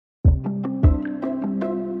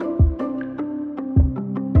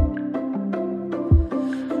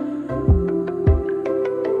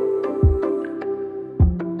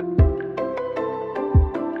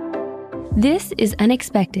This is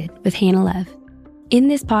Unexpected with Hannah Love. In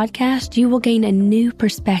this podcast, you will gain a new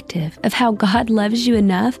perspective of how God loves you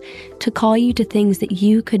enough to call you to things that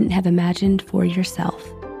you couldn't have imagined for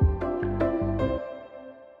yourself.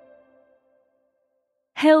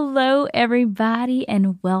 Hello, everybody,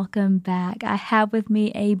 and welcome back. I have with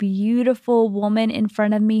me a beautiful woman in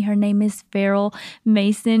front of me. Her name is Farrell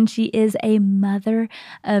Mason. She is a mother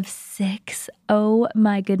of 6. Oh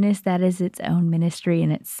my goodness, that is its own ministry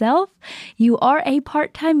in itself. You are a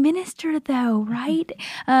part-time minister though, right?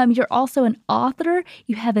 You're also an author.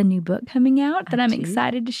 You have a new book coming out that I'm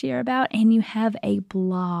excited to share about, and you have a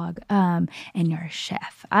blog, and you're a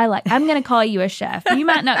chef. I'm going to call you a chef. You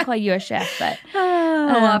might not call you a chef, but...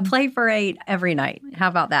 I play for 8 every night. How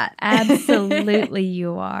about that? Absolutely,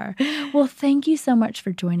 you are. Well, thank you so much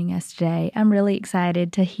for joining us today. I'm really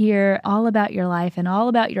excited to hear all about your life and all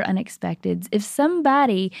about your unexpecteds. If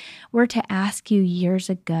somebody were to ask you years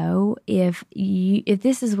ago if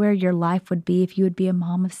this is where your life would be, if you would be a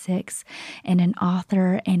mom of 6 and an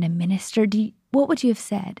author and a minister, what would you have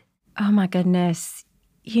said? Oh, my goodness.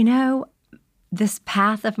 You know, this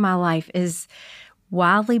path of my life is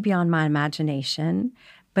wildly beyond my imagination,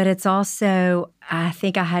 but it's also, I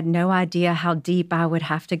think I had no idea how deep I would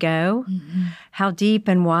have to go, how deep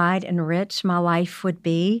and wide and rich my life would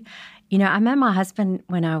be. You know, I met my husband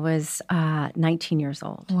when I was 19 years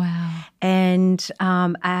old. Wow. And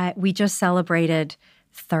we just celebrated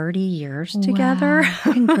 30 years together.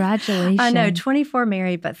 Wow. Congratulations. I know, 24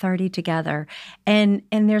 married, but 30 together. And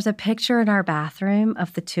there's a picture in our bathroom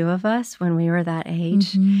of the two of us when we were that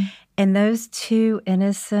age. And those 2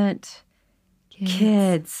 innocent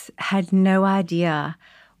kids had no idea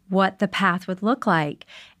what the path would look like.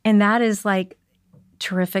 And that is like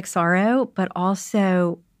terrific sorrow, but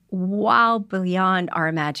also wild beyond our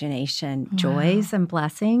imagination, joys and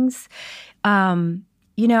blessings. You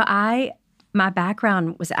know, my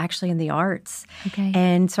background was actually in the arts. Okay.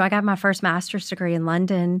 And so I got my first master's degree in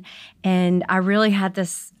London. And I really had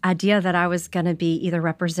this idea that I was going to be either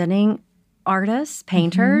representing artists,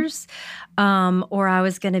 painters, or I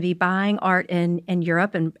was going to be buying art in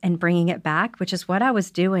Europe and bringing it back, which is what I was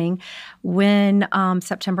doing when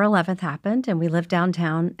September 11th happened. And we lived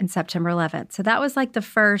downtown in September 11th. So that was like the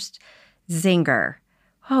first zinger.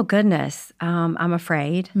 Oh, goodness. I'm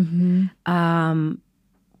afraid.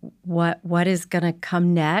 What is going to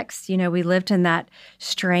come next? You know, we lived in that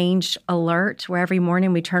strange alert where every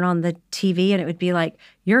morning we turn on the TV and it would be like,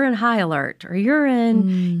 you're in high alert, or you're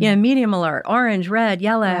in, medium alert, orange, red,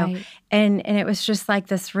 yellow. Right. And it was just like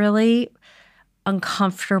this really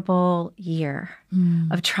uncomfortable year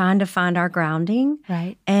of trying to find our grounding.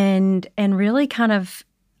 Right. And really kind of,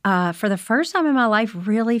 for the first time in my life,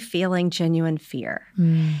 really feeling genuine fear.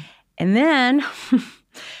 And then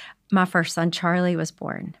my first son, Charlie, was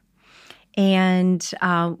born, and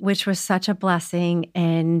which was such a blessing.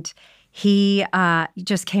 And he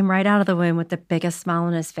just came right out of the womb with the biggest smile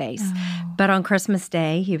on his face. Oh. But on Christmas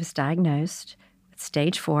Day, he was diagnosed with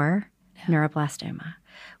stage 4 neuroblastoma,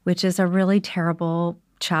 which is a really terrible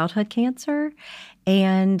childhood cancer.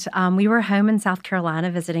 And we were home in South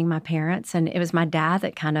Carolina visiting my parents, and it was my dad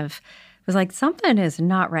that kind of was like, something is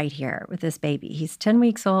not right here with this baby. He's 10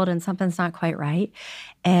 weeks old and something's not quite right.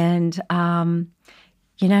 And,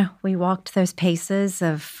 you know, we walked those paces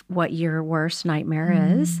of what your worst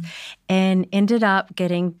nightmare is, and ended up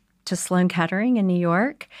getting to Sloan Kettering in New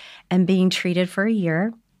York and being treated for a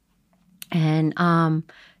year. And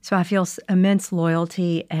so I feel immense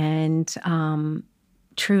loyalty and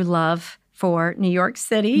true love for New York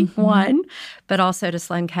City, one, but also to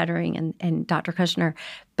Sloan Kettering and Dr. Kushner.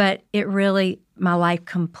 But it really, my life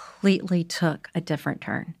completely took a different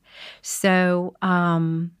turn. So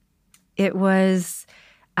it was,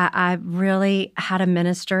 I really had a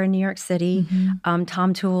minister in New York City,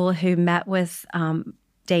 Tom Toole, who met with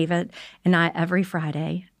David and I every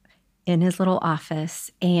Friday in his little office.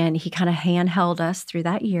 And he kind of handheld us through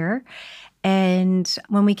that year. And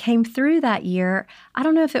when we came through that year, I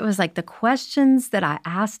don't know if it was like the questions that I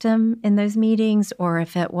asked him in those meetings, or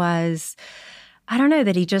if it was, I don't know,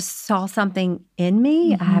 that he just saw something in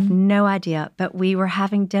me. I have no idea. But we were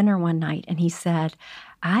having dinner one night and he said,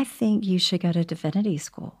 I think you should go to divinity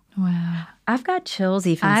school. Wow. I've got chills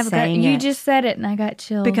even saying it. You just said it and I got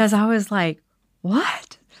chills. Because I was like,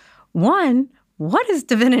 what? One, what is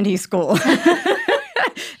divinity school?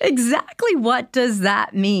 Exactly what does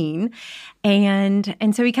that mean? And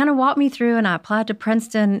so he kind of walked me through, and I applied to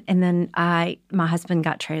Princeton, and then my husband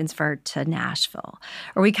got transferred to Nashville.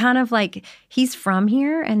 Or we kind of like, he's from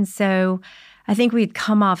here, and so I think we'd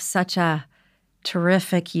come off such a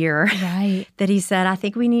terrific year right. that he said, I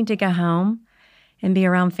think we need to go home and be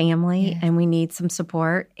around family, Yes. and we need some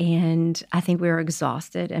support. And I think we were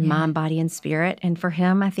exhausted in mind, body, and spirit. And for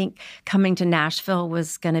him, I think coming to Nashville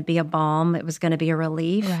was going to be a balm. It was going to be a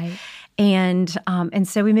relief. Right. And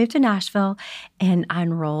so we moved to Nashville, and I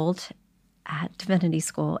enrolled at divinity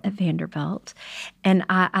school at Vanderbilt. And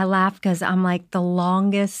I laugh because I'm like the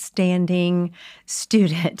longest standing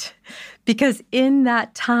student, because in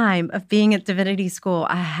that time of being at divinity school,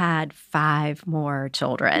 I had 5 more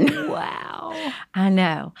children. Wow. I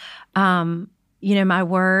know. My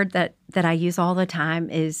word that I use all the time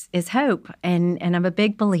is hope. And I'm a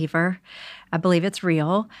big believer. I believe it's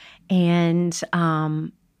real. And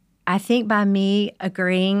I think by me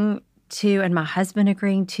agreeing to, and my husband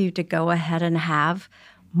agreeing to go ahead and have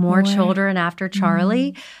more children after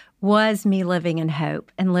Charlie was me living in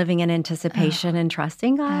hope and living in anticipation and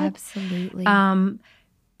trusting God. Absolutely.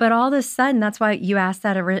 But all of a sudden, that's why you asked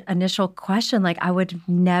that initial question, like I would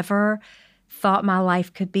never thought my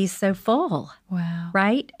life could be so full. Wow.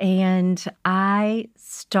 Right? And I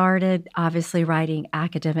started obviously writing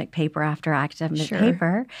academic paper after academic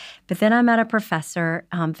paper. But then I met a professor,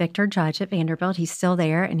 Victor Judge at Vanderbilt. He's still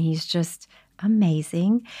there, and he's just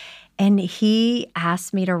amazing. And he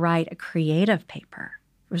asked me to write a creative paper.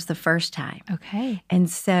 It was the first time. Okay. And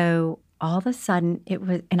so all of a sudden it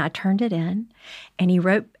was, and I turned it in, and he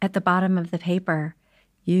wrote at the bottom of the paper,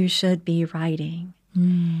 "You should be writing."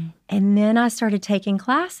 And then I started taking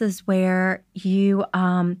classes where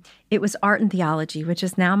it was art and theology, which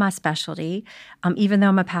is now my specialty. Even though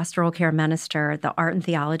I'm a pastoral care minister, the art and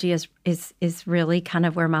theology is really kind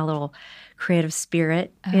of where my little creative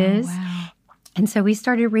spirit is. Wow. And so we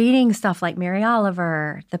started reading stuff like Mary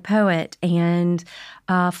Oliver, the poet, and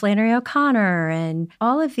Flannery O'Connor, and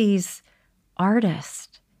all of these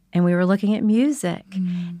artists. And we were looking at music.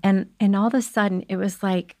 And all of a sudden, it was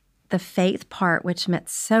like the faith part, which meant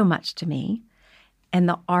so much to me, and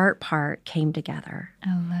the art part came together.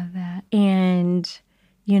 I love that. And,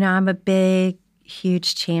 I'm a big,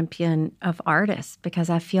 huge champion of artists because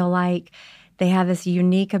I feel like they have this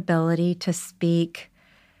unique ability to speak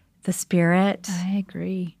the Spirit. I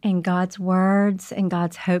agree. And God's words and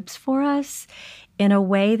God's hopes for us in a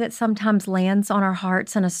way that sometimes lands on our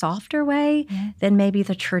hearts in a softer way than maybe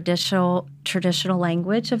the traditional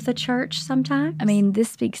language of the church sometimes. I mean,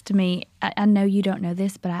 this speaks to me. I know you don't know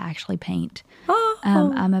this, but I actually paint.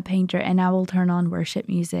 I'm a painter, and I will turn on worship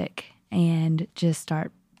music and just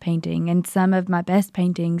start painting. And some of my best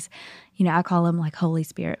paintings, I call them like Holy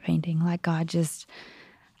Spirit painting, like God just...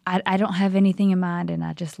 I don't have anything in mind, and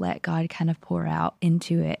I just let God kind of pour out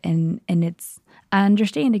into it, and I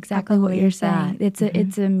understand exactly what you're saying.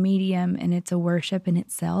 It's a medium, and it's a worship in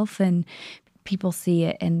itself, and people see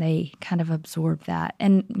it and they kind of absorb that.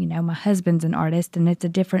 And my husband's an artist, and it's a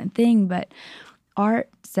different thing, but art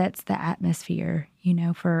sets the atmosphere,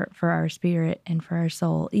 for our spirit and for our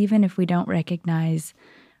soul, even if we don't recognize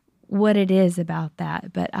what it is about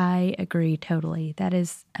that. But I agree totally. That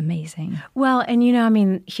is amazing. Well, and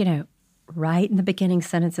right in the beginning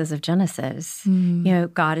sentences of Genesis,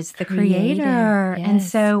 God is the creator. Yes. And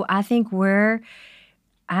so I think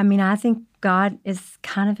I think God is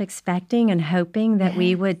kind of expecting and hoping that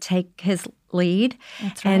we would take his lead.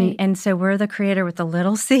 That's right. And so we're the creator with the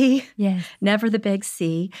little c, never the big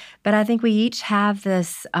C. But I think we each have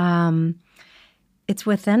this, it's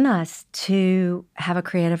within us to have a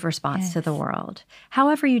creative response to the world.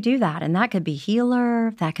 However you do that. And that could be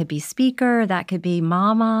healer, that could be speaker, that could be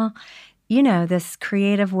mama, this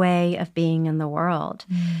creative way of being in the world.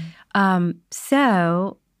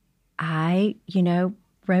 So I,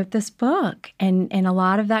 wrote this book. And a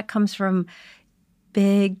lot of that comes from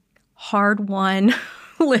big, hard-won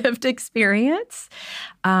lived experience.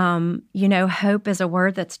 Hope is a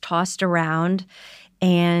word that's tossed around.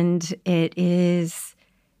 And it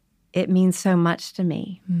means so much to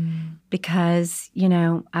me because,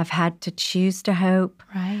 I've had to choose to hope.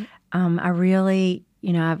 Right. I really,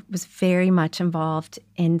 I was very much involved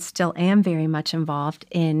and still am very much involved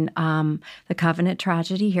in the Covenant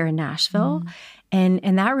tragedy here in Nashville.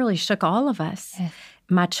 And that really shook all of us. Yes.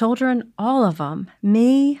 My children, all of them,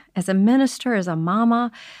 me as a minister, as a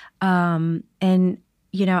mama. I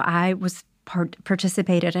was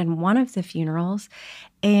participated in one of the funerals.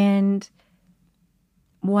 And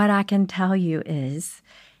what I can tell you is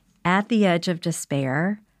at the edge of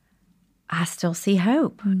despair, I still see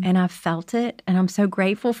hope. And I've felt it. And I'm so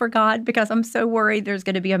grateful for God because I'm so worried there's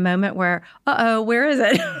going to be a moment where, where is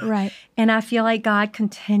it? Right. And I feel like God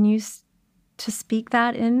continues to speak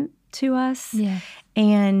that into us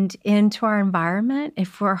and into our environment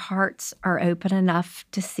if our hearts are open enough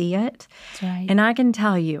to see it. That's right. And I can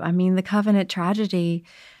tell you, the Covenant tragedy,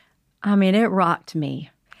 I mean, it rocked me.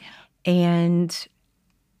 Yeah. And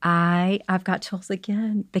I've got chills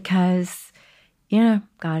again because,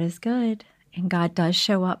 God is good. And God does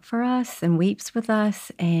show up for us and weeps with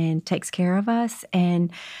us and takes care of us.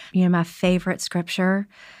 And, my favorite scripture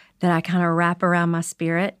that I kind of wrap around my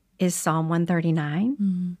spirit is Psalm 139.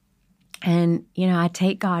 Mm-hmm. And, I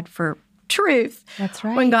take God for truth. That's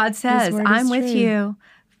right. When God says, I'm with you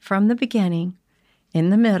from the beginning, in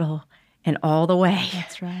the middle, and all the way.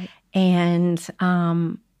 That's right. And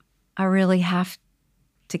I really have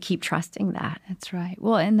to keep trusting that. That's right.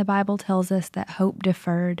 Well, and the Bible tells us that hope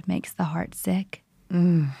deferred makes the heart sick.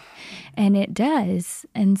 And it does.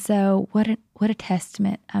 And so what a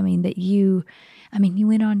testament. That you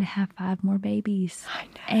went on to have 5 more babies. I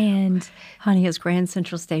know. And honey, it's Grand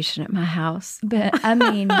Central Station at my house. But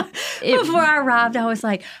before I arrived, I was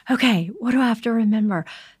like, okay, what do I have to remember?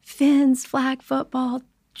 Fins, flag football,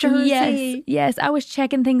 jersey. Yes. I was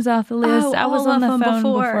checking things off the list. I was on the phone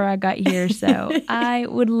before I got here. So I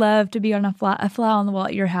would love to be on a fly on the wall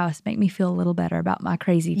at your house. Make me feel a little better about my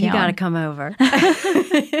crazy town. You got to come over.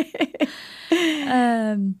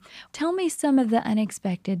 Tell me some of the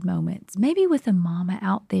unexpected moments, maybe with a mama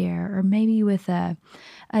out there or maybe with a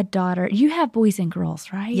daughter. You have boys and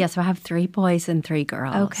girls, right? Yes, I have 3 boys and 3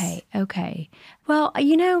 girls. Okay. Well,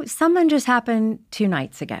 something just happened 2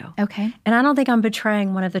 nights ago. Okay. And I don't think I'm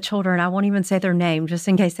betraying one of the children. I won't even say their name just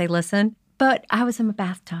in case they listen. But I was in my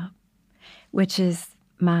bathtub, which is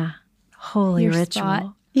my holy ritual.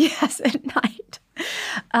 Spot. Yes, at night.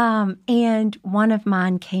 And one of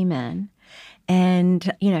mine came in.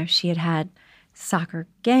 And, she had soccer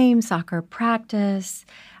games, soccer practice.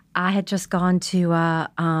 I had just gone to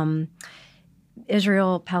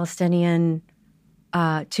Israel-Palestinian,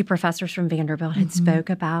 2 professors from Vanderbilt had spoke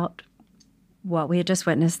about what we had just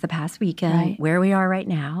witnessed the past weekend, where we are right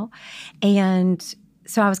now. And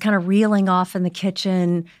so I was kind of reeling off in the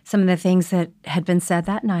kitchen some of the things that had been said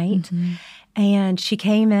that night. Mm-hmm. And she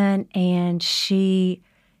came in and she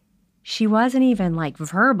wasn't even like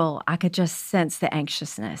verbal. I could just sense the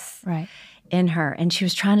anxiousness in her. And she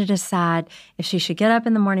was trying to decide if she should get up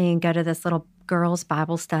in the morning and go to this little girls'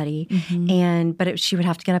 Bible study. Mm-hmm. But she would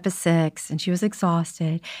have to get up at 6 and she was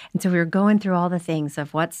exhausted. And so we were going through all the things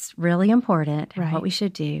of what's really important and what we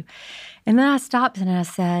should do. And then I stopped and I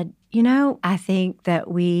said, I think that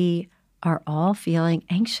we are all feeling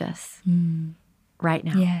anxious right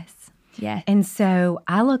now. Yes. And so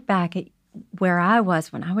I look back at where I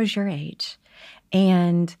was when I was your age.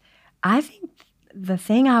 And I think the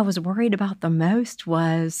thing I was worried about the most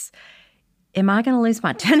was, am I going to lose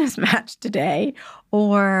my tennis match today?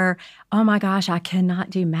 Or, oh my gosh, I cannot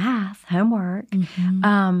do math, homework.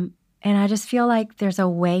 Mm-hmm. And I just feel like there's a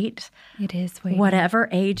weight. It is weight. Whatever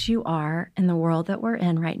age you are in the world that we're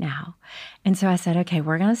in right now. And so I said, okay,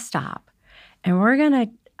 we're going to stop. And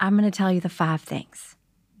I'm going to tell you the 5 things.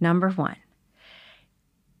 Number 1.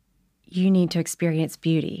 You need to experience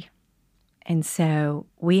beauty. And so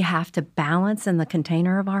we have to balance in the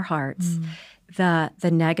container of our hearts the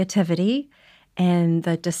negativity and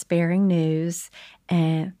the despairing news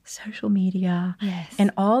and social media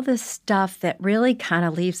and all this stuff that really kind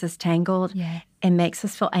of leaves us tangled and makes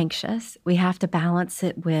us feel anxious. We have to balance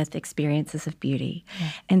it with experiences of beauty.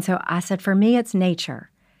 And so I said, for me, it's nature.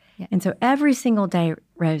 And so every single day,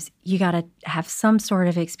 Rose, you got to have some sort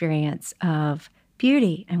of experience of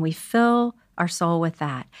beauty, and we fill our soul with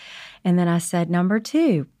that. And then I said, number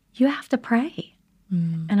 2, you have to pray.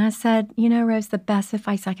 And I said, Rose, the best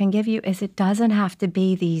advice I can give you is it doesn't have to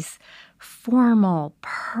be these formal,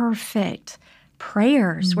 perfect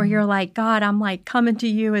prayers where you're like, God, I'm like coming to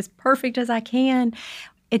you as perfect as I can.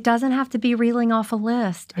 It doesn't have to be reeling off a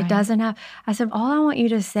list. It doesn't have. I said, all I want you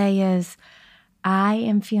to say is, I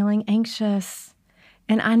am feeling anxious.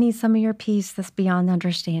 And I need some of your peace that's beyond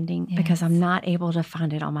understanding because I'm not able to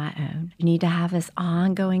find it on my own. You need to have this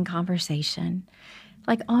ongoing conversation.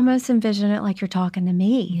 Like almost envision it like you're talking to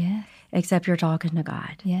me, except you're talking to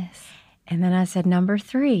God. Yes. And then I said, number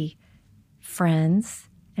 3, friends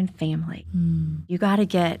and family. You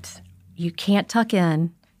can't tuck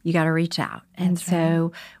in, you got to reach out. And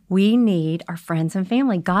so we need our friends and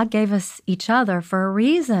family. God gave us each other for a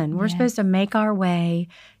reason. We're supposed to make our way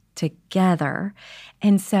together.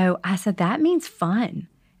 And so I said, that means fun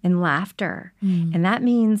and laughter. And that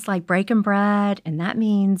means like breaking bread. And that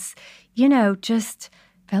means, just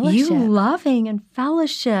fellowship. You loving and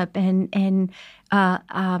fellowship. And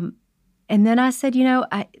then I said,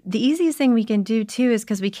 the easiest thing we can do too is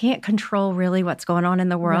because we can't control really what's going on in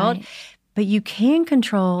the world, but you can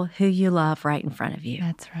control who you love right in front of you.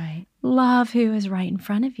 That's right. love who is right in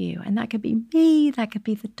front of you. And that could be me, that could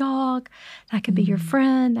be the dog, that could be your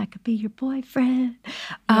friend, that could be your boyfriend.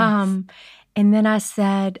 Yes. And then I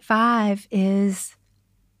said 5 is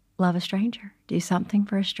love a stranger. Do something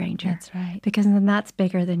for a stranger. That's right. Because then that's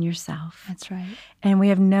bigger than yourself. That's right. And we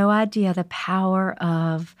have no idea the power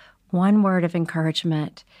of one word of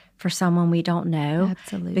encouragement for someone we don't know.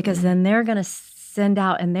 Absolutely. Because then they're going to send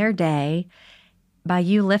out in their day by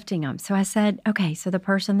you lifting them. So I said, okay, so the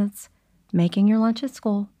person that's making your lunch at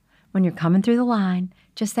school, when you're coming through the line,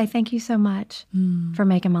 just say, thank you so much for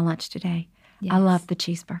making my lunch today. Yes. I love the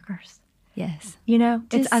cheeseburgers. Yes. You know,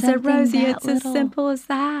 I said, Rosie, it's as little. simple as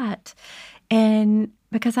that. And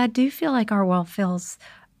because I do feel like our world feels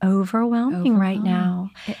overwhelming right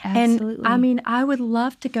now. Absolutely. And I mean, I would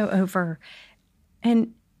love to go over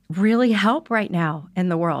and really help right now in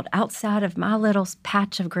the world outside of my little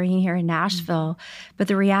patch of green here in Nashville. But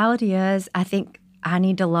the reality is, I think I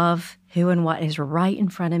need to love who and what is right in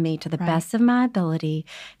front of me to the best of my ability.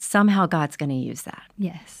 Somehow God's going to use that.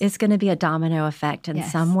 Yes. It's going to be a domino effect in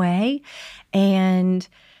some way. And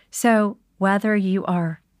so whether you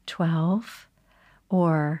are 12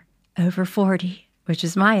 or over 40, which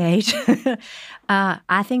is my age,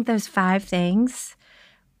 I think those 5 things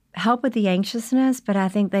help with the anxiousness, but I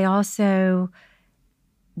think they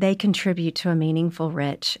contribute to a meaningful,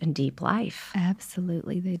 rich, and deep life.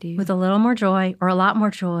 Absolutely, they do. With a little more joy, or a lot more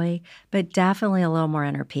joy, but definitely a little more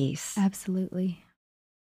inner peace. Absolutely.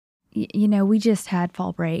 You know, we just had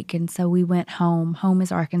fall break, and so we went home. Home is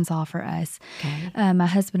Arkansas for us. Okay. My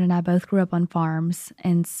husband and I both grew up on farms,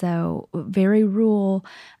 and so very rural,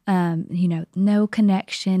 no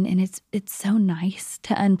connection, and it's so nice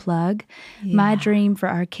to unplug. Yeah. My dream for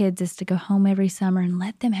our kids is to go home every summer and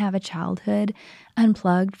let them have a childhood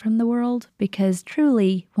unplugged from the world, because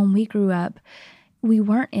truly, when we grew up, we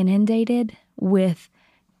weren't inundated with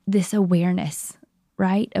this awareness,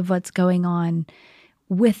 right, of what's going on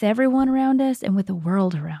with everyone around us and with the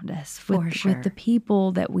world around us, with the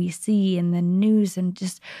people that we see in the news, and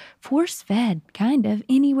just force-fed, kind of.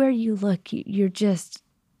 Anywhere you look, you're just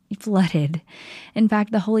flooded. In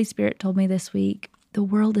fact, the Holy Spirit told me this week, the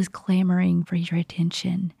world is clamoring for your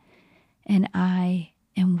attention, and I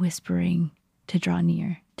am whispering to draw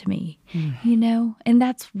near to me, you know? And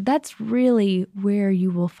that's really where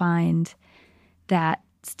you will find that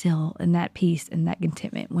still and that peace and that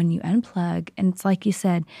contentment when you unplug. And it's like you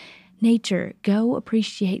said, nature, go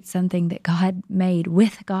appreciate something that God made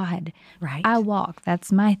with God. Right. I walk.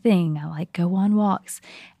 That's my thing. I like go on walks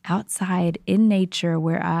outside in nature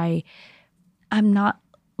where I'm not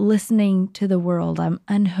listening to the world. I'm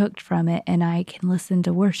unhooked from it, and I can listen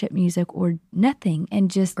to worship music or nothing,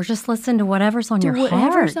 and just listen to whatever's on your heart.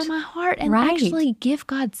 Whatever's on my heart, and actually give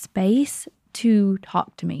God space to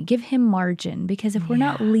talk to me. Give him margin, because if we're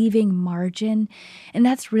not leaving margin, and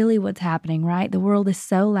that's really what's happening, right? The world is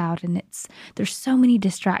so loud, and there's so many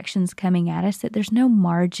distractions coming at us that there's no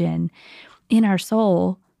margin in our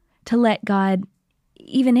soul to let God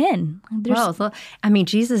even in.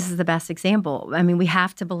 Jesus is the best example. I mean, we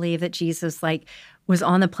have to believe that Jesus was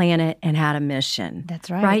on the planet and had a mission. That's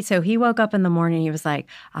right. Right? So he woke up in the morning, he was like,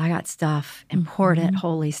 I got stuff, important,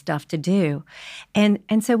 holy stuff to do. And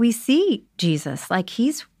so we see Jesus,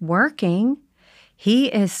 he's working, he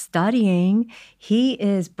is studying, he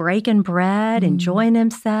is breaking bread, enjoying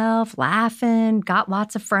himself, laughing, got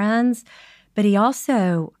lots of friends, but he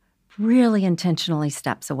also really intentionally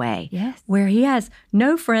steps away. Yes. Where he has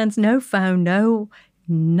no friends, no phone,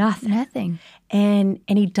 nothing. And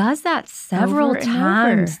he does that several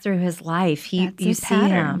times through his life. You see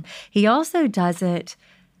him. He also does it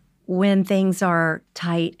when things are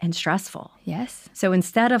tight and stressful. Yes. So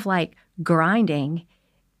instead of grinding,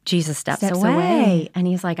 Jesus steps away. And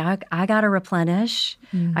he's like, I got to replenish.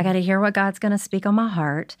 I got to hear what God's going to speak on my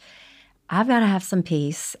heart. I've got to have some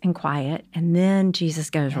peace and quiet. And then Jesus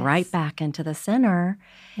goes right back into the center.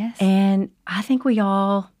 Yes. And I think we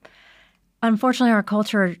all, unfortunately, our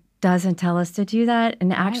culture doesn't tell us to do that,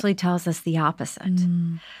 and actually tells us the opposite.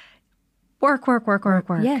 Work.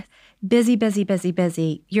 Yes.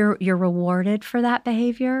 Busy. You're rewarded for that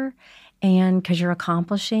behavior, and because you're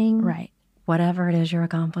accomplishing whatever it is you're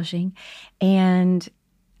accomplishing. And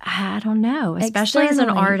I don't know, especially as an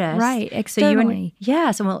artist. Right, externally.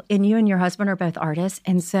 So you and your husband are both artists.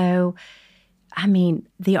 And so, I mean,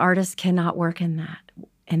 the artist cannot work in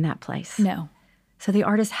that place. No. So the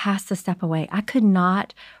artist has to step away. I could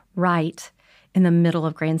not write in the middle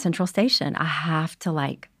of Grand Central Station. I have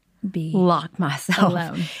to be lock myself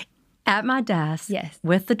alone at my desk Yes.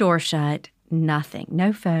 with the door shut, nothing,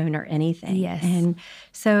 no phone or anything. Yes. And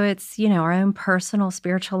so it's, our own personal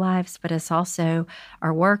spiritual lives, but it's also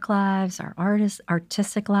our work lives, our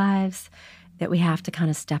artistic lives that we have to kind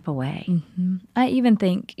of step away. Mm-hmm. I even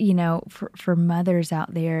think, for mothers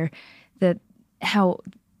out there, that how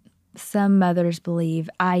some mothers believe,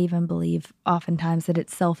 I even believe oftentimes that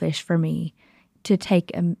it's selfish for me to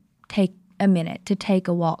take a minute, to take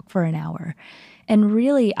a walk for an hour. And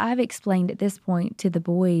really, I've explained at this point to the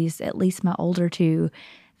boys, at least my older two,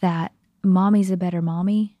 that mommy's a better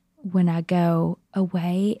mommy when I go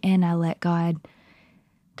away and I let God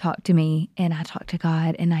talk to me and I talk to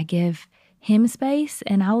God and I give Him space.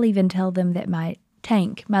 And I'll even tell them that my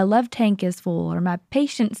love tank is full, or my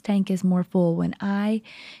patience tank is more full when I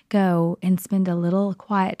go and spend a little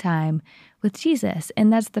quiet time with Jesus.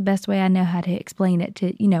 And that's the best way I know how to explain it to,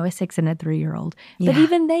 a 6 and a 3-year-old. Yeah. But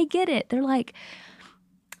even they get it. They're like,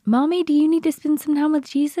 Mommy, do you need to spend some time with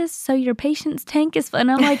Jesus so your patience tank is full?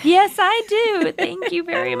 And I'm like, yes, I do. Thank you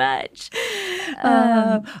very much.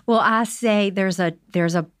 Well, I say there's a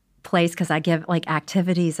place, because I give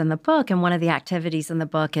activities in the book, and one of the activities in the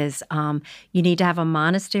book is you need to have a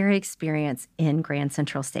monastery experience in Grand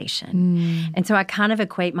Central Station. And so I kind of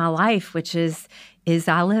equate my life, which is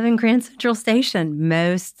I live in Grand Central Station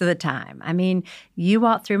most of the time. I mean, you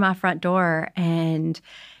walk through my front door and,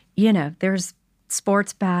 there's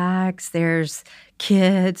sports bags, there's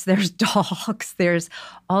kids, there's dogs, there's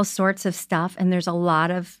all sorts of stuff, and there's a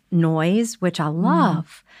lot of noise, which I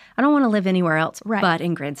love. I don't want to live anywhere else but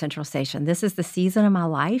in Grand Central Station. This is the season of my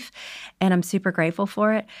life, and I'm super grateful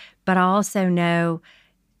for it. But I also know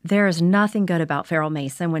there is nothing good about Farrell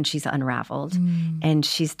Mason when she's unraveled and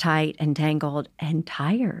she's tight and tangled and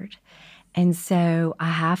tired. And so I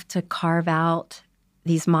have to carve out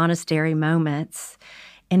these monastery moments.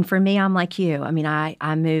 And for me, I'm like you. I mean,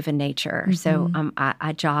 I move in nature. So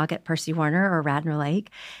I jog at Percy Warner or Radnor Lake,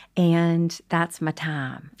 and that's my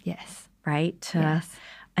time. Yes. Right? Yes.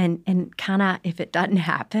 And kind of, if it doesn't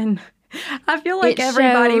happen, I feel like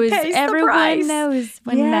everybody pays the price. Everyone knows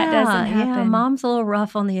when that doesn't happen. Yeah, Mom's a little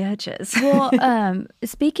rough on the edges. Well,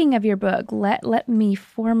 speaking of your book, let me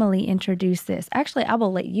formally introduce this. Actually, I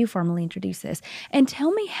will let you formally introduce this. And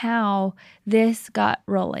tell me how this got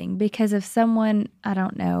rolling. Because if someone, I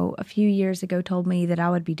don't know, a few years ago told me that I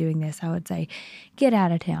would be doing this, I would say, get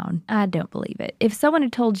out of town. I don't believe it. If someone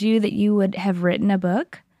had told you that you would have written a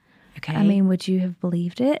book, okay. I mean, would you have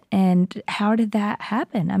believed it? And how did that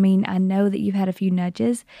happen? I mean, I know that you've had a few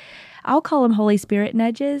nudges. I'll call them Holy Spirit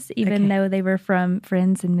nudges, even though they were from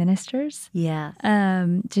friends and ministers. Yes.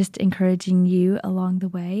 Just encouraging you along the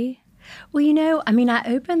way. Well, I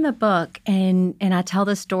opened the book and I tell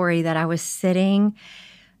the story that I was sitting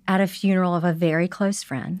at a funeral of a very close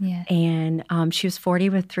friend. Yeah. And she was 40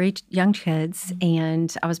 with 3 young kids.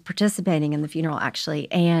 And I was participating in the funeral,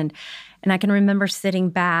 actually. And I can remember sitting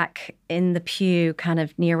back in the pew kind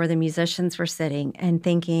of near where the musicians were sitting and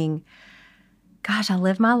thinking, gosh, I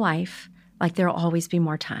live my life like there will always be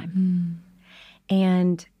more time.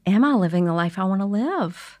 And am I living the life I want to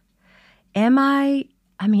live?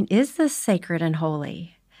 Is this sacred and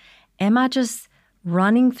holy? Am I just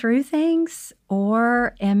running through things,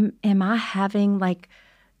 or am I having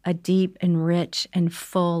a deep and rich and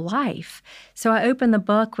full life? So I open the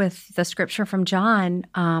book with the scripture from John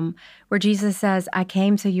where Jesus says, I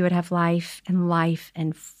came so you would have life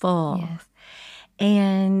and full. Yes.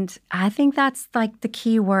 And I think that's the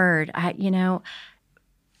key word. I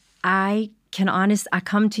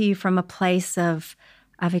come to you from a place of,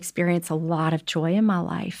 I've experienced a lot of joy in my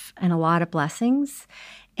life and a lot of blessings.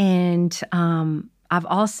 And I've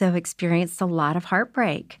also experienced a lot of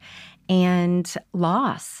heartbreak and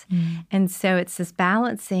loss. And so it's this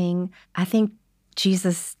balancing. I think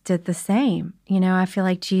Jesus did the same. I feel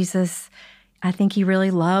like Jesus, I think he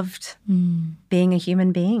really loved being a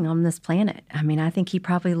human being on this planet. I think he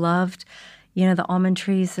probably loved, the almond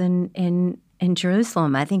trees in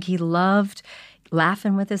Jerusalem. I think he loved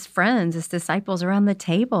laughing with his friends, his disciples around the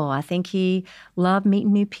table. I think he loved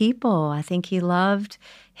meeting new people. I think he loved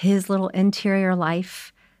his little interior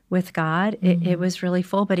life with God. It was really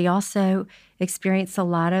full, but he also experienced a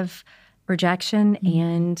lot of rejection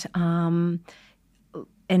and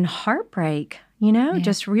heartbreak,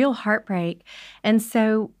 just real heartbreak. And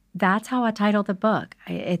so that's how I titled the book.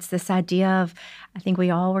 It's this idea of, I think we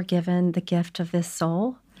all were given the gift of this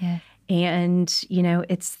soul. Yeah. And,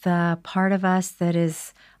 it's the part of us that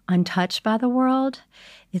is untouched by the world.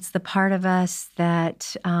 It's the part of us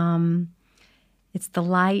that it's the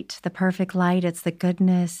light, the perfect light. It's the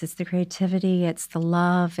goodness. It's the creativity. It's the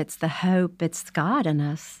love. It's the hope. It's God in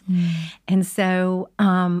us. And so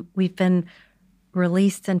we've been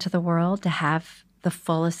released into the world to have the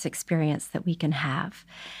fullest experience that we can have.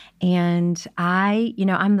 And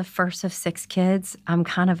I'm the first of 6 kids. I'm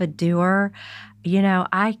kind of a doer. I'm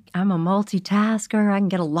a multitasker. I can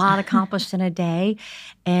get a lot accomplished in a day.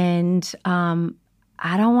 And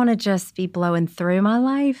I don't want to just be blowing through my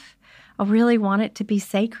life. I really want it to be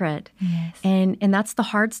sacred. Yes. And that's the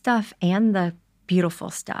hard stuff and the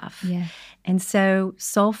beautiful stuff. Yeah. And so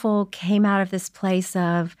Soulful came out of this place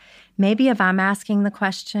of, maybe if I'm asking the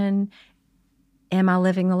question, am I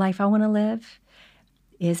living the life I want to live?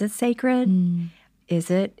 Is it sacred?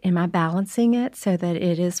 Am I balancing it so that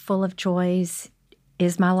it is full of joys?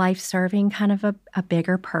 Is my life serving kind of a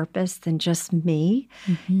bigger purpose than just me?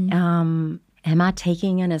 Mm-hmm. Am I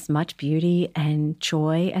taking in as much beauty and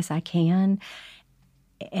joy as I can?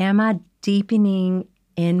 Am I deepening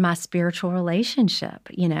in my spiritual relationship?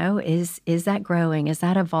 Is that growing? Is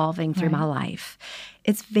that evolving through my life?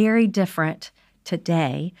 It's very different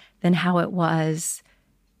today than how it was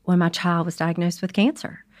when my child was diagnosed with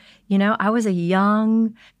cancer. I was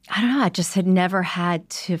I just had never had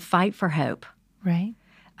to fight for hope. Right.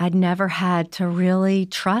 I'd never had to really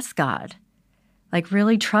trust God.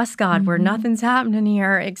 Really trust God where nothing's happening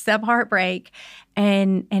here except heartbreak,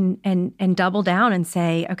 and double down and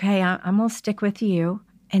say, okay, I'm going to stick with you.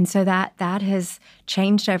 And so that has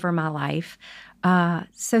changed over my life.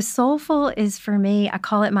 So Soulful is, for me, I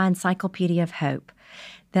call it my encyclopedia of hope,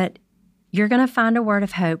 that you're going to find a word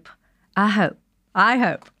of hope. I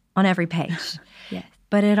hope on every page. Yes.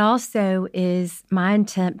 But it also is my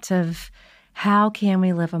attempt of, how can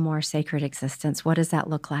we live a more sacred existence? What does that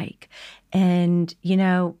look like? And,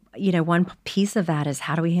 one piece of that is,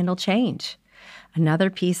 how do we handle change? Another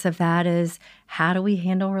piece of that is, how do we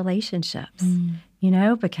handle relationships?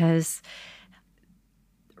 Because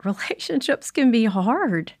relationships can be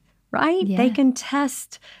hard, right? Yeah. They can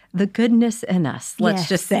test the goodness in us, let's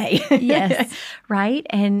just say. Yes. Right?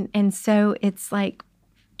 And so it's like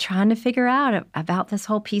trying to figure out about this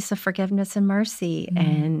whole piece of forgiveness and mercy.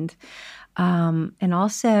 And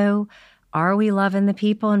also, are we loving the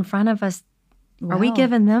people in front of us? Are we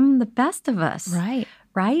giving them the best of us? Right.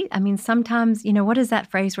 Right? I mean, sometimes, what is that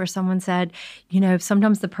phrase where someone said,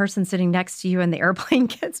 sometimes the person sitting next to you in the airplane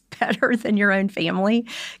gets better than your own family,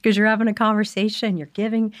 because you're having a conversation, you're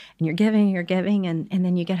giving, and you're giving, and you're giving, and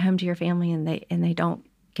then you get home to your family and they don't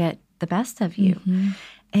get the best of you.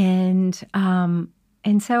 And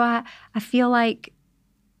so I feel like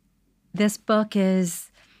this book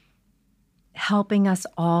is helping us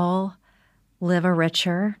all live a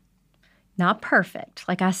richer, not perfect.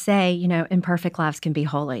 Like I say, imperfect lives can be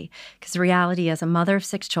holy. Because the reality, as a mother of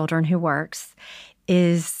 6 children who works,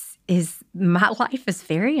 is my life is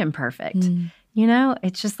very imperfect.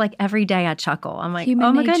 It's just like every day I chuckle. I'm like, Human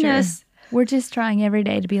oh my nature. goodness. We're just trying every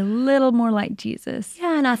day to be a little more like Jesus.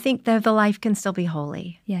 Yeah, and I think that the life can still be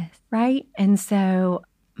holy. Yes. Right? And so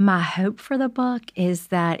my hope for the book is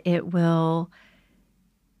that it will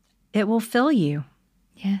fill you.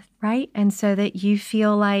 Yes. Right? And so that you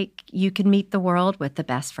feel like you can meet the world with the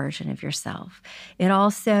best version of yourself. It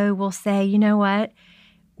also will say, you know what?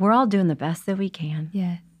 We're all doing the best that we can.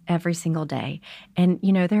 Yes. Every single day. And,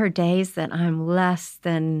 there are days that I'm less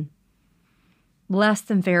than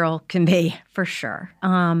Farrell can be, for sure.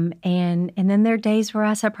 And then there are days where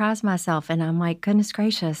I surprise myself and I'm like, goodness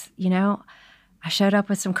gracious, I showed up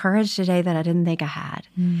with some courage today that I didn't think I had.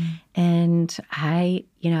 And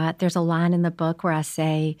there's a line in the book where I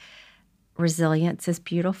say, resilience is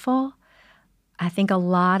beautiful. I think a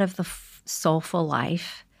lot of the soulful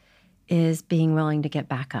life is being willing to get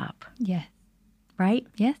back up. Yes. Right?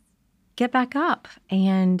 Yes. Get back up.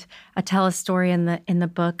 And I tell a story in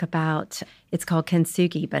the book about, it's called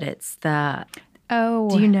kintsugi, but it's the... Oh.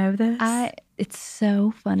 Do you know this? It's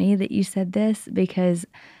so funny that you said this, because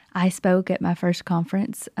I spoke at my first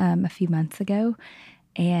conference a few months ago,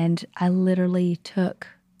 and I literally took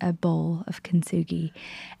a bowl of kintsugi,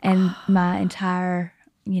 and my entire,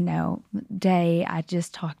 day, I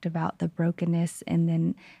just talked about the brokenness and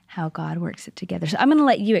then how God works it together. So I'm going to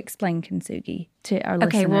let you explain kintsugi to our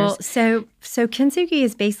listeners. Okay, well, so kintsugi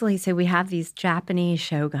is basically, so we have these Japanese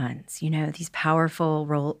shoguns, these powerful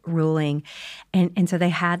ruling, and so they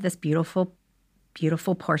had this beautiful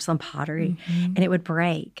porcelain pottery, and it would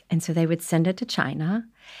break. And so they would send it to China.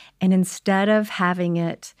 And instead of having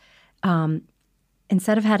it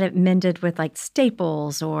mended with like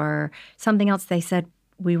staples or something else, they said,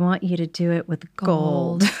 we want you to do it with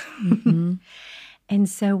gold. And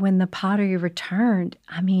so when the pottery returned,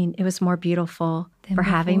 it was more beautiful for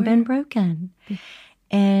having been broken.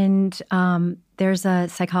 And there's a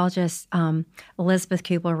psychologist, Elizabeth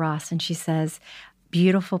Kubler-Ross, and she says,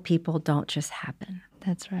 beautiful people don't just happen.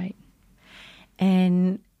 That's right.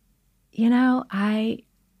 And,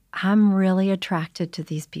 I'm really attracted to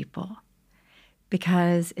these people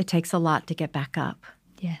because it takes a lot to get back up.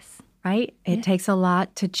 Yes. Right? It takes a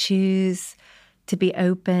lot to choose to be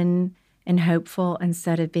open and hopeful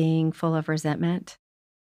instead of being full of resentment.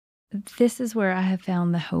 This is where I have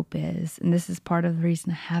found the hope is, and this is part of the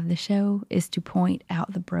reason I have the show, is to point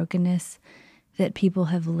out the brokenness that people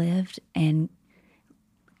have lived and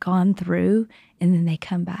gone through, and then they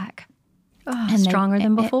come back. And stronger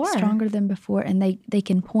than before. Stronger than before. And they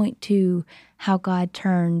can point to how God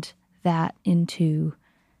turned that into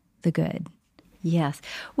the good. Yes.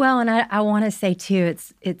 Well, and I want to say, too,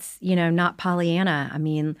 it's not Pollyanna. I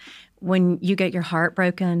mean, when you get your heart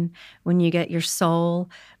broken, when you get your soul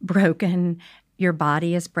broken, your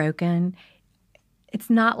body is broken, it's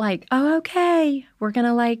not like, oh, okay, we're going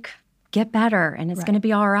to get better and it's going to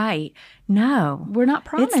be all right. No. We're not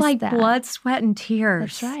promised It's like that. blood, sweat, and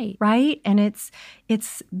tears. That's right. Right? And it's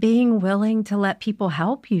being willing to let people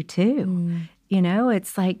help you, too.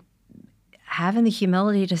 It's like having the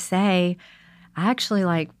humility to say, actually,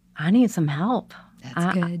 I need some help.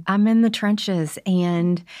 That's good. I'm in the trenches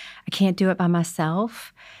and I can't do it by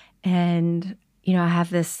myself. And, I have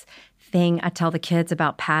this thing I tell the kids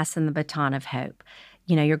about passing the baton of hope.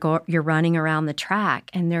 You're running around the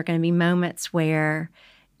track and there are going to be moments where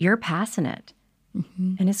you're passing it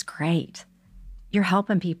and it's great. You're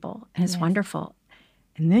helping people and it's wonderful.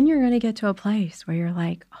 And then you're going to get to a place where you're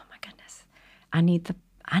like, oh my goodness, I need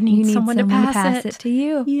someone to pass it to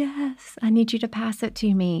you. Yes, I need you to pass it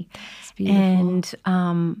to me. It's beautiful.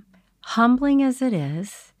 And humbling as it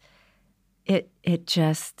is,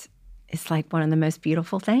 it's like one of the most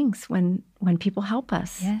beautiful things when people help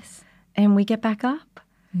us. Yes. And we get back up.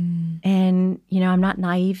 And, I'm not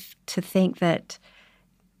naive to think that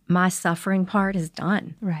my suffering part is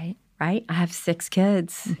done. Right. Right? I have 6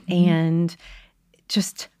 kids and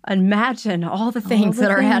just imagine all the things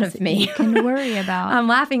that are ahead of me. You can worry about. I'm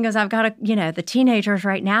laughing because I've got the teenagers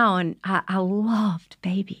right now, and I loved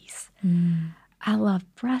babies. I loved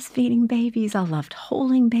breastfeeding babies. I loved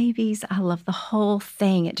holding babies. I loved the whole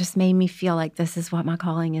thing. It just made me feel like this is what my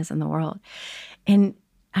calling is in the world. And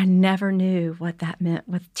I never knew what that meant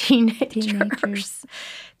with teenagers.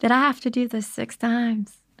 That I have to do this 6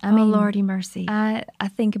 times. I mean, Lordy mercy. I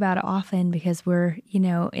think about it often because we're,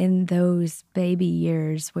 in those baby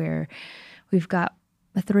years where we've got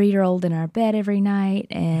a 3-year-old in our bed every night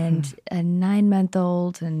and a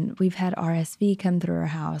 9-month-old, and we've had RSV come through our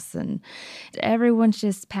house, and everyone's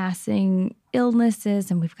just passing illnesses,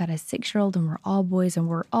 and we've got a 6-year-old, and we're all boys, and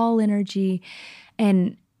we're all energy,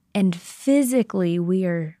 and physically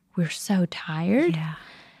we're so tired. Yeah.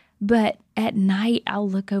 But at night, I'll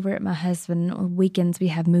look over at my husband. On weekends, we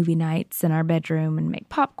have movie nights in our bedroom and make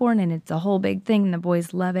popcorn, and it's a whole big thing, and the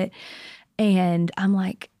boys love it. And I'm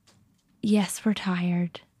like, yes, we're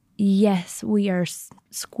tired. Yes, we are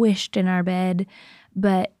squished in our bed,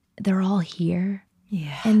 but they're all here.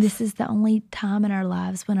 Yes. And this is the only time in our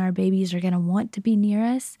lives when our babies are going to want to be near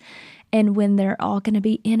us and when they're all going to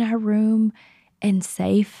be in our room and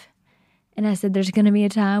safe. And I said, there's going to be a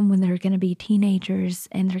time when they're going to be teenagers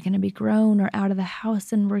and they're going to be grown or out of the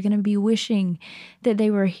house, and we're going to be wishing that they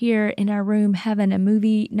were here in our room having a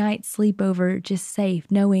movie night sleepover, just safe,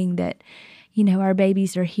 knowing that, our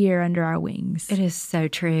babies are here under our wings. It is so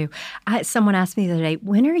true. Someone asked me the other day,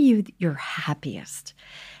 when are you your happiest?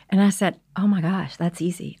 And I said, oh my gosh, that's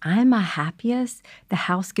easy. I'm my happiest. The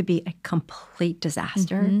house could be a complete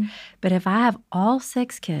disaster. But if I have all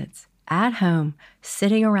 6 kids at home,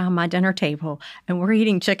 sitting around my dinner table, and we're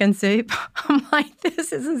eating chicken soup, I'm like,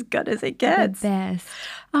 this is as good as it gets. The best.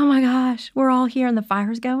 Oh my gosh, we're all here and the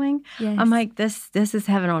fire's going. Yes. I'm like, this is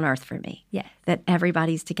heaven on earth for me. Yes. That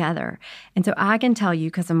everybody's together. And so I can tell you,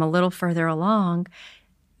 because I'm a little further along,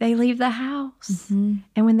 they leave the house. And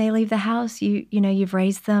when they leave the house, you've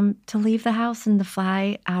raised them to leave the house and to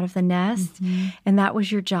fly out of the nest. And that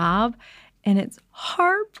was your job. And it's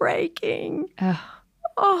heartbreaking.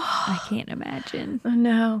 Oh, I can't imagine. I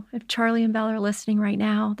know. If Charlie and Bella are listening right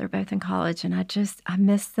now, they're both in college, and I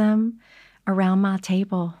miss them around my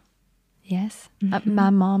table. Yes. My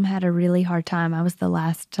mom had a really hard time. I was the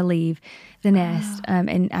last to leave the nest.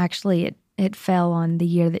 And actually, it fell on the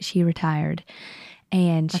year that she retired.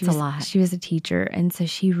 And That's a lot. She was a teacher, and so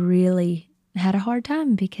she really had a hard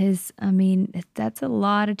time because, that's a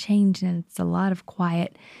lot of change, and it's a lot of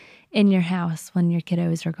quiet in your house when your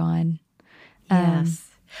kiddos are gone. Yes.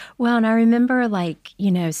 Well, and I remember,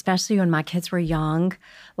 especially when my kids were young,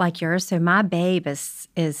 like yours. So my babe is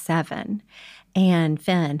 7, and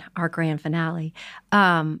Finn, our grand finale,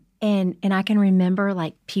 And I can remember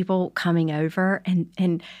like people coming over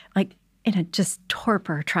and like in a just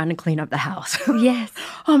torpor trying to clean up the house. Yes.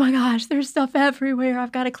 Oh my gosh, there's stuff everywhere.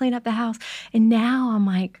 I've got to clean up the house. And now I'm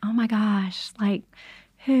like, oh my gosh, like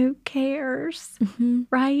who cares?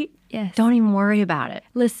 Right? Yes. Don't even worry about it.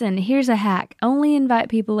 Listen, here's a hack. Only invite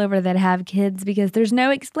people over that have kids because there's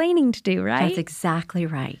no explaining to do, right? That's exactly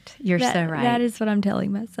right. You're so right. That is what I'm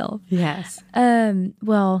telling myself. Yes.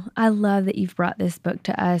 Well, I love that you've brought this book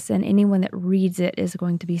to us, and anyone that reads it is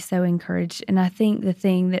going to be so encouraged. And I think the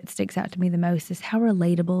thing that sticks out to me the most is how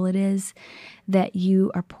relatable it is that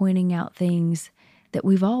you are pointing out things that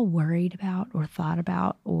we've all worried about or thought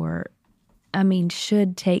about or,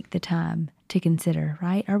 should take the time to consider,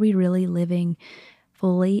 right? Are we really living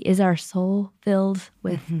fully? Is our soul filled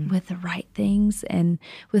with the right things and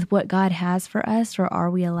with what God has for us? Or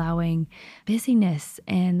are we allowing busyness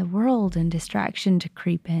and the world and distraction to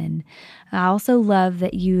creep in? I also love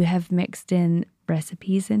that you have mixed in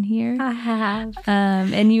recipes in here. I have.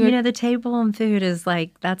 And you the table and food is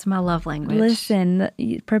like, that's my love language. Listen,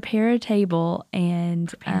 prepare a table.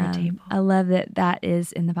 And I love that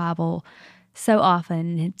is in the Bible so often,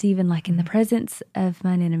 and it's even like in the presence of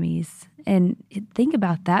mine enemies. And think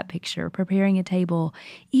about that picture, preparing a table,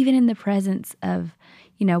 even in the presence of,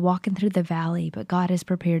 walking through the valley, but God has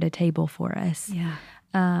prepared a table for us. Yeah.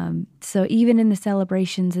 So even in the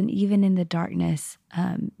celebrations and even in the darkness,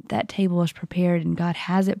 that table is prepared and God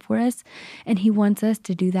has it for us. And He wants us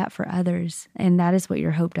to do that for others. And that is what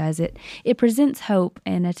your hope does. It presents hope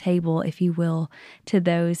and a table, if you will, to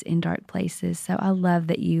those in dark places. So I love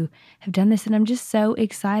that you have done this. And I'm just so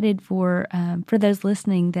excited for those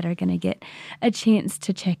listening that are going to get a chance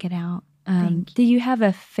to check it out. Do you have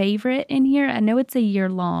a favorite in here? I know it's a year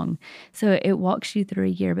long, so it walks you through a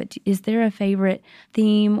year, but is there a favorite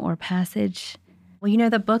theme or passage? Well,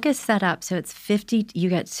 the book is set up so it's 50, you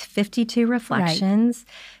get 52 reflections,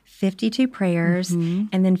 52 prayers, and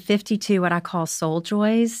then 52 what I call soul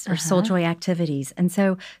joys or soul joy activities. And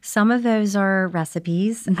so some of those are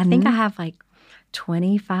recipes. I think I have like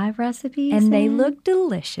 25 recipes. And they look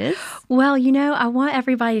delicious. Well, I want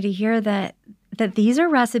everybody to hear that these are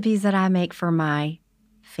recipes that I make for my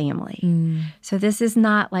family. So this is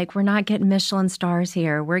not like we're not getting Michelin stars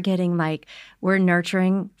here. We're getting we're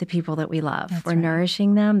nurturing the people that we love. We're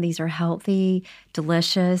nourishing them. These are healthy,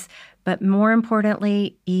 delicious, but more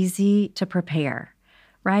importantly, easy to prepare,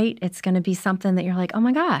 right? It's going to be something that you're like, oh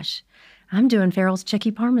my gosh, I'm doing Farrell's Chicky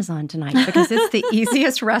Parmesan tonight because it's the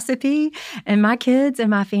easiest recipe and my kids and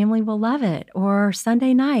my family will love it. Or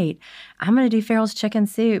Sunday night, I'm going to do Farrell's chicken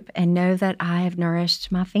soup and know that I have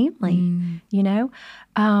nourished my family,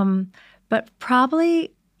 But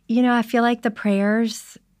probably, I feel like the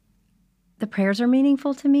prayers are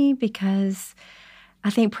meaningful to me because I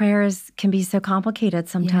think prayers can be so complicated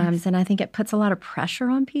sometimes, yes. And I think it puts a lot of pressure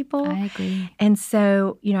on people. I agree. And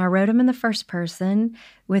so, I wrote them in the first person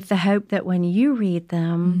with the hope that when you read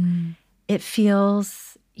them, it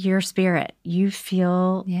feels your spirit. You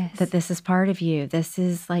feel that this is part of you. This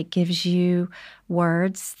is gives you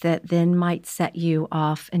words that then might set you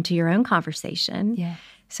off into your own conversation. Yeah.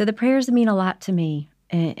 So the prayers mean a lot to me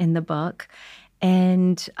in the book.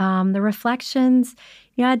 And the reflections,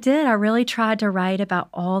 I really tried to write about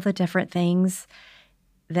all the different things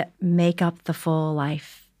that make up the full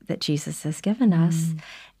life that Jesus has given us.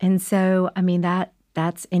 And so,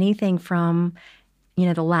 that's anything from,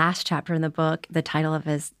 the last chapter in the book, the title of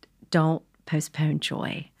it is Don't Postpone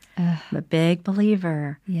Joy. I'm a big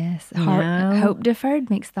believer. Yes. Hope deferred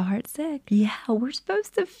makes the heart sick. Yeah, we're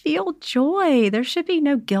supposed to feel joy. There should be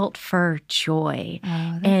no guilt for joy.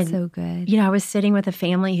 Oh, that's so good. I was sitting with a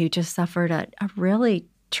family who just suffered a really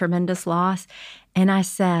tremendous loss. And I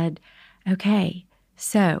said, okay,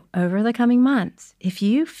 so over the coming months, if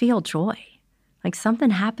you feel joy,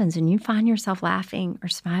 something happens and you find yourself laughing or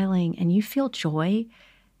smiling and you feel joy,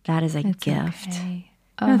 that is a gift. Okay.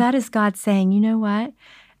 No, that is God saying, you know what?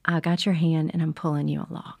 I got your hand and I'm pulling you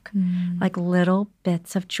along. Little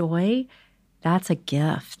bits of joy, that's a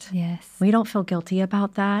gift. Yes. We don't feel guilty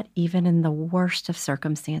about that, even in the worst of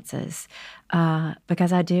circumstances.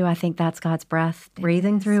 Because I think that's God's breath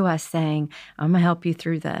breathing through us saying, I'm going to help you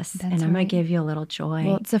through this. That's and I'm going to give you a little joy.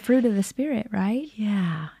 Well, it's a fruit of the Spirit, right?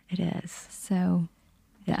 Yeah, it is. So,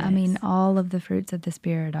 all of the fruits of the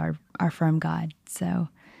Spirit are from God. So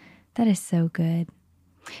that is so good.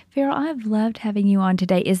 Farrell, I've loved having you on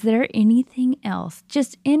today. Is there anything else,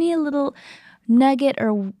 just any little nugget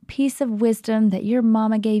or piece of wisdom that your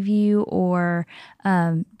mama gave you, or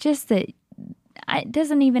just that it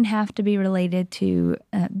doesn't even have to be related to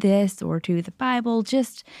this or to the Bible,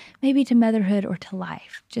 just maybe to motherhood or to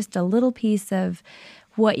life? Just a little piece of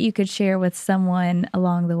what you could share with someone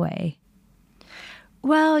along the way.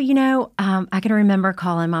 Well, I can remember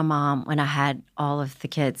calling my mom when I had all of the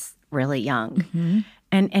kids really young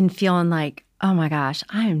and feeling like, oh my gosh,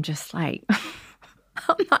 I am just like,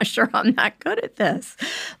 I'm not sure I'm that good at this.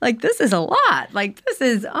 Like, this is a lot. Like, this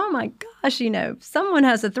is, oh my gosh, someone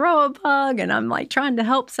has to throw a bug and I'm like trying to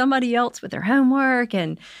help somebody else with their homework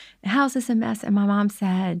and the house is a mess. And my mom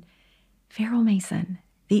said, Farrell Mason,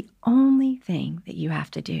 the only thing that you have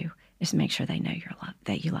to do is make sure they know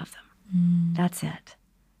that you love them. That's it.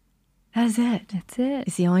 That is it. That's it.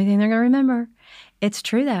 It's the only thing they're going to remember. It's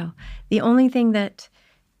true, though. The only thing that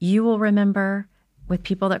you will remember with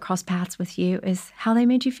people that cross paths with you is how they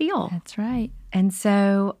made you feel. That's right. And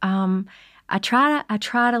so I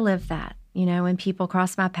try to live that. When people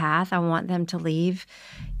cross my path, I want them to leave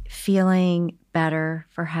feeling better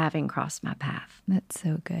for having crossed my path. That's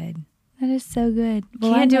so good. That is so good.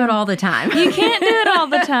 Well, can't do it all the time. You can't do it all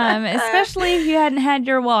the time, especially if you hadn't had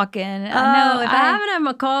your walk in. If I haven't had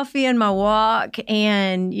my coffee and my walk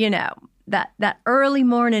and, that early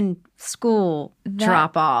morning school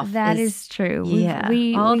drop off. That is true. We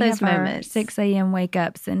those have moments. 6 a.m. wake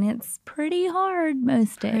ups, and it's pretty hard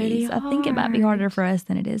most days. I think it might be harder for us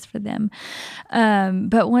than it is for them.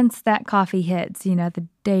 But once that coffee hits, the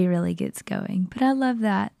day really gets going. But I love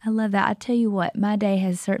that. I tell you what, my day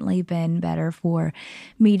has certainly been better for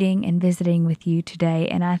meeting and visiting with you today.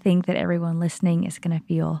 And I think that everyone listening is going to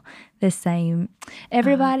feel the same.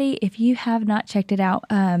 Everybody, if you have not checked it out,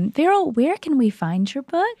 Farrell, where can we find your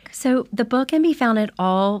book? So the book can be found at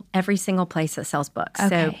every single place that sells books.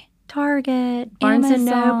 Okay. So Target, Barnes &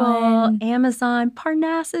 Noble, Amazon,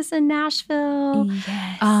 Parnassus in Nashville.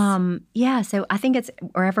 Yes. So I think it's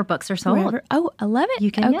wherever books are sold. I love it.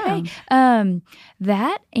 You can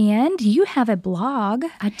that, and you have a blog.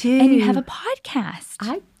 I do. And you have a podcast.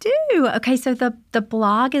 I do. Okay, so the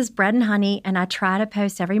blog is Bread and Honey, and I try to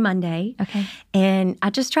post every Monday. Okay. And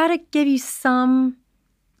I just try to give you some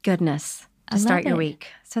goodness to start your week.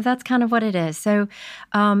 So that's kind of what it is. So,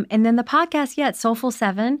 and then the podcast, it's Soulful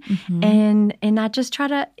 7. And I just try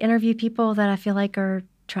to interview people that I feel like are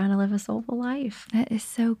trying to live a soulful life. That is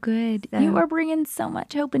so good. So, you are bringing so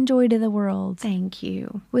much hope and joy to the world. Thank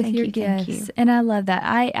you. With your gifts. And I love that.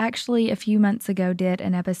 I actually, a few months ago, did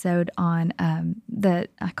an episode on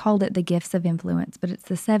I called it The Gifts of Influence, but it's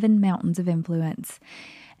the 7 mountains of influence.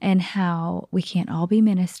 And how we can't all be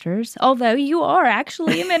ministers, although you are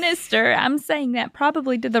actually a minister. I'm saying that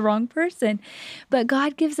probably to the wrong person. But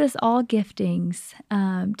God gives us all giftings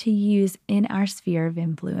to use in our sphere of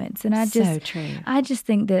influence. And so true. I just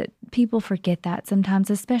think that people forget that sometimes,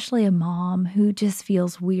 especially a mom who just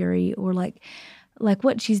feels weary or like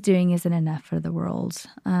what she's doing isn't enough for the world.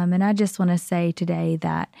 And I just want to say today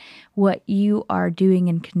that what you are doing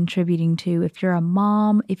and contributing to, if you're a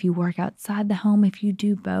mom, if you work outside the home, if you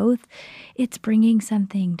do both, it's bringing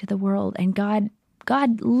something to the world. And God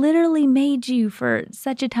literally made you for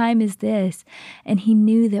such a time as this. And He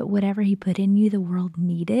knew that whatever He put in you, the world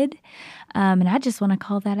needed. And I just want to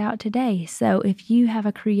call that out today. So if you have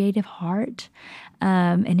a creative heart,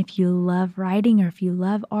 and if you love writing, or if you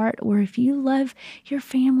love art, or if you love your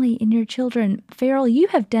family and your children, Farrell, you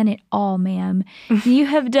have done it all, ma'am. You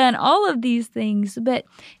have done all of these things, but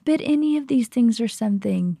any of these things are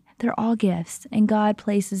something. They're all gifts, and God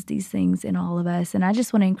places these things in all of us. And I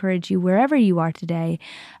just want to encourage you, wherever you are today,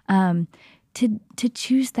 to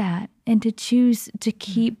choose that and to choose to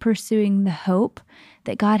keep pursuing the hope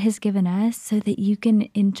that God has given us, so that you can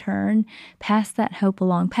in turn pass that hope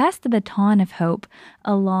along, pass the baton of hope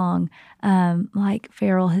along, like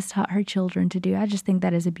Farrell has taught her children to do. I just think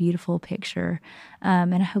that is a beautiful picture.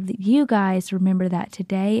 And I hope that you guys remember that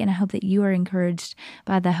today. And I hope that you are encouraged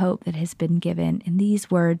by the hope that has been given in these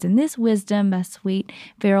words and this wisdom by sweet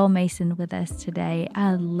Farrell Mason with us today.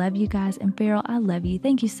 I love you guys. And Farrell, I love you.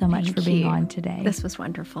 Thank you so much for being on today. This was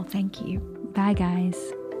wonderful. Thank you. Bye, guys.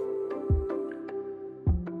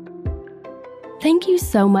 Thank you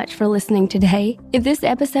so much for listening today. If this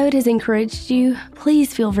episode has encouraged you,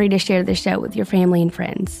 please feel free to share the show with your family and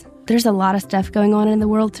friends. There's a lot of stuff going on in the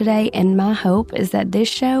world today, and my hope is that this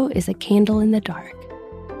show is a candle in the dark.